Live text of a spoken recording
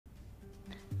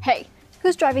Hey,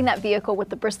 who's driving that vehicle with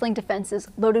the bristling defenses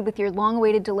loaded with your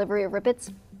long-awaited delivery of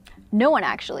Rippets? No one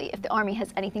actually, if the Army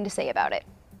has anything to say about it.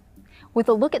 With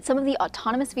a look at some of the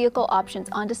autonomous vehicle options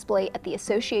on display at the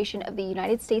Association of the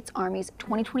United States Army's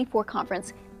 2024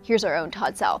 conference, here's our own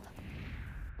Todd South.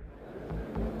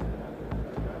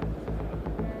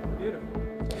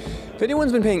 If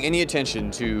anyone's been paying any attention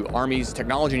to Army's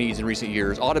technology needs in recent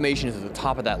years, automation is at the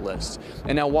top of that list.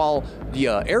 And now while the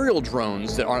aerial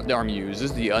drones that the Army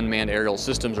uses, the unmanned aerial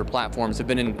systems or platforms, have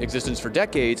been in existence for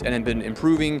decades and have been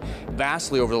improving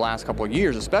vastly over the last couple of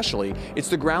years especially, it's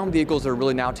the ground vehicles that are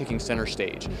really now taking center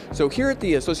stage. So here at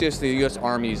the Association of the U.S.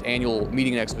 Army's annual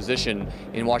meeting and exposition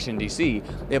in Washington, D.C.,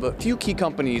 they have a few key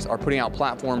companies are putting out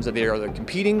platforms that they are either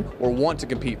competing or want to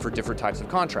compete for different types of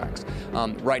contracts.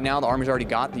 Right now, the Army's already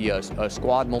got the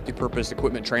Squad Multi-Purpose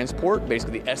Equipment Transport,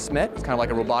 basically the SMET. It's kind of like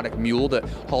a robotic mule that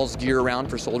hauls gear around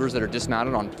for soldiers that are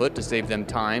dismounted on foot to save them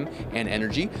time and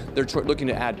energy. They're looking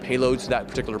to add payloads to that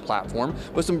particular platform,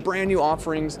 but some brand new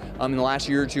offerings in the last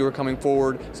year or two are coming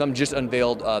forward. Some just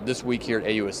unveiled this week here at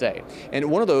AUSA. And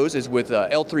one of those is with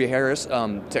L3 Harris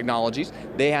Technologies.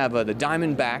 They have the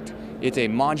Diamond-backed. It's a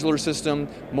modular system,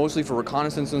 mostly for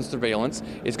reconnaissance and surveillance.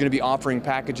 It's going to be offering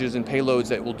packages and payloads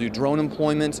that will do drone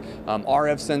employment,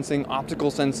 RF sensing,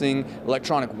 optical sensing,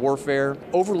 electronic warfare.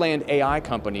 Overland AI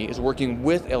Company is working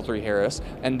with L3 Harris,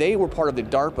 and they were part of the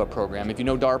DARPA program. If you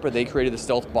know DARPA, they created the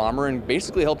stealth bomber and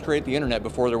basically helped create the internet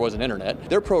before there was an internet.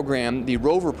 Their program, the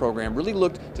Rover program, really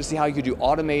looked to see how you could do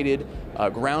automated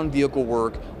ground vehicle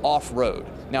work off-road.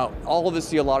 Now, all of us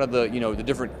see a lot of the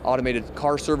different automated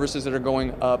car services that are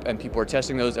going up, and people are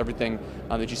testing those, everything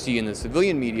that you see in the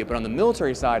civilian media. But on the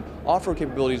military side, off-road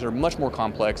capabilities are much more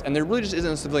complex, and there really just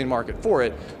isn't a civilian market for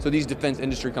it. So these defense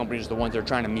industry companies are the ones that are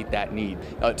trying to meet that need.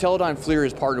 Teledyne FLIR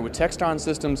has partnered with Textron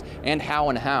Systems and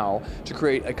How to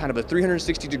create a kind of a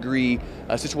 360-degree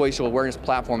situational awareness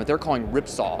platform that they're calling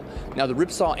Ripsaw. Now, the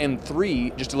Ripsaw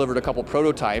M3 just delivered a couple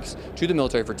prototypes to the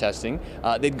military for testing.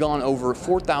 They've gone over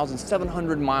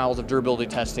 4,700 miles of durability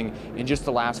testing in just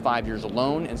the last 5 years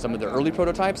alone in some of their early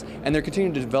prototypes, and they're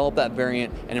continuing to develop that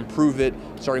variant and improve it,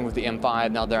 starting with the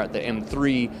M5, now they're at the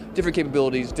M3, different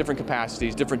capabilities, different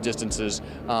capacities, different distances.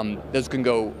 Those can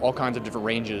go all kinds of different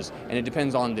ranges, and it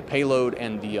depends on the payload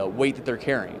and the weight that they're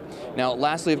carrying. Now,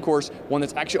 lastly, of course, one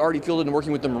that's actually already fielded and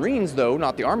working with the Marines, though,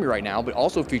 not the Army right now, but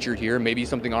also featured here, maybe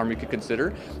something Army could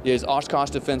consider, is Oshkosh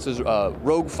Defense's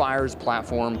Rogue Fires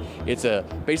platform. It's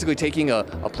basically taking a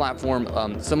platform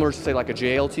similar to, say, like a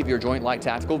JLTV or Joint Light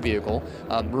Tactical Vehicle,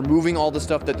 removing all the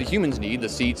stuff that the humans need, the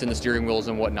seats and the steering wheels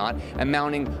and whatnot, and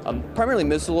mounting primarily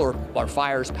missile or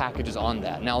fires packages on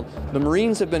that. Now, the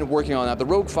Marines have been working on that. The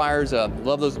Rogue Fires,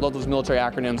 love those military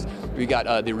acronyms. We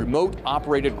got the Remote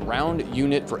Operated Ground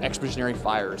Unit for Expeditionary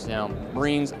Fires. Now,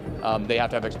 Marines, they have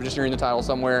to have expeditionary in the title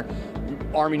somewhere.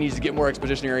 Army needs to get more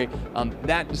expeditionary.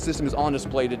 That system is on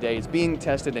display today. It's being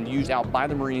tested and used out by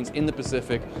the Marines in the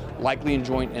Pacific, likely in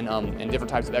joint and different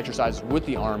types of exercises with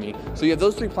the Army. So you have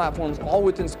those three platforms all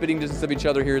within spitting distance of each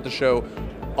other here at the show,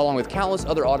 along with countless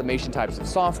other automation types of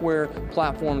software,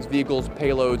 platforms, vehicles,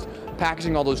 payloads,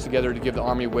 packaging all those together to give the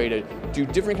Army a way to do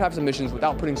different types of missions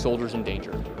without putting soldiers in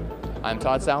danger. I'm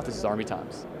Todd South, this is Army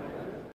Times.